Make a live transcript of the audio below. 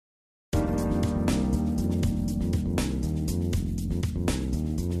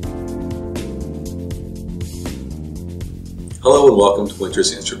Hello and welcome to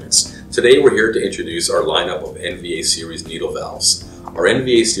Winters Instruments. Today we're here to introduce our lineup of NVA series needle valves. Our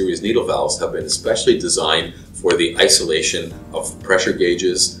NVA series needle valves have been especially designed for the isolation of pressure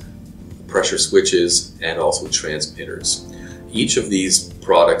gauges, pressure switches, and also transmitters. Each of these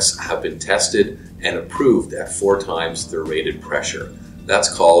products have been tested and approved at 4 times their rated pressure.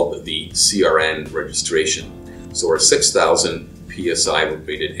 That's called the CRN registration. So our 6,000 PSI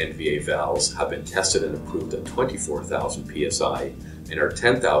rated NVA valves have been tested and approved at 24,000 PSI, and our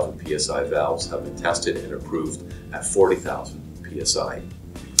 10,000 PSI valves have been tested and approved at 40,000 PSI.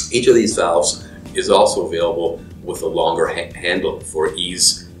 Each of these valves is also available with a longer handle for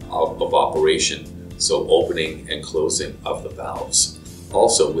ease of operation, so opening and closing of the valves.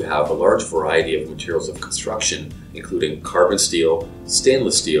 Also, we have a large variety of materials of construction, including carbon steel,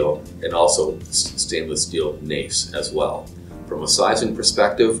 stainless steel, and also stainless steel NACE as well. From a sizing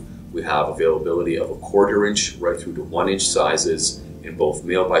perspective, we have availability of a 1/4 inch right through to 1 inch sizes in both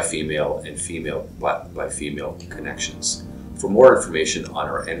male by female and female by female connections. For more information on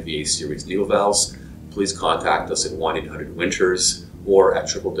our NVA series needle valves, please contact us at 1-800-WINTERS or at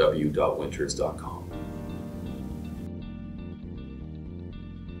www.winters.com.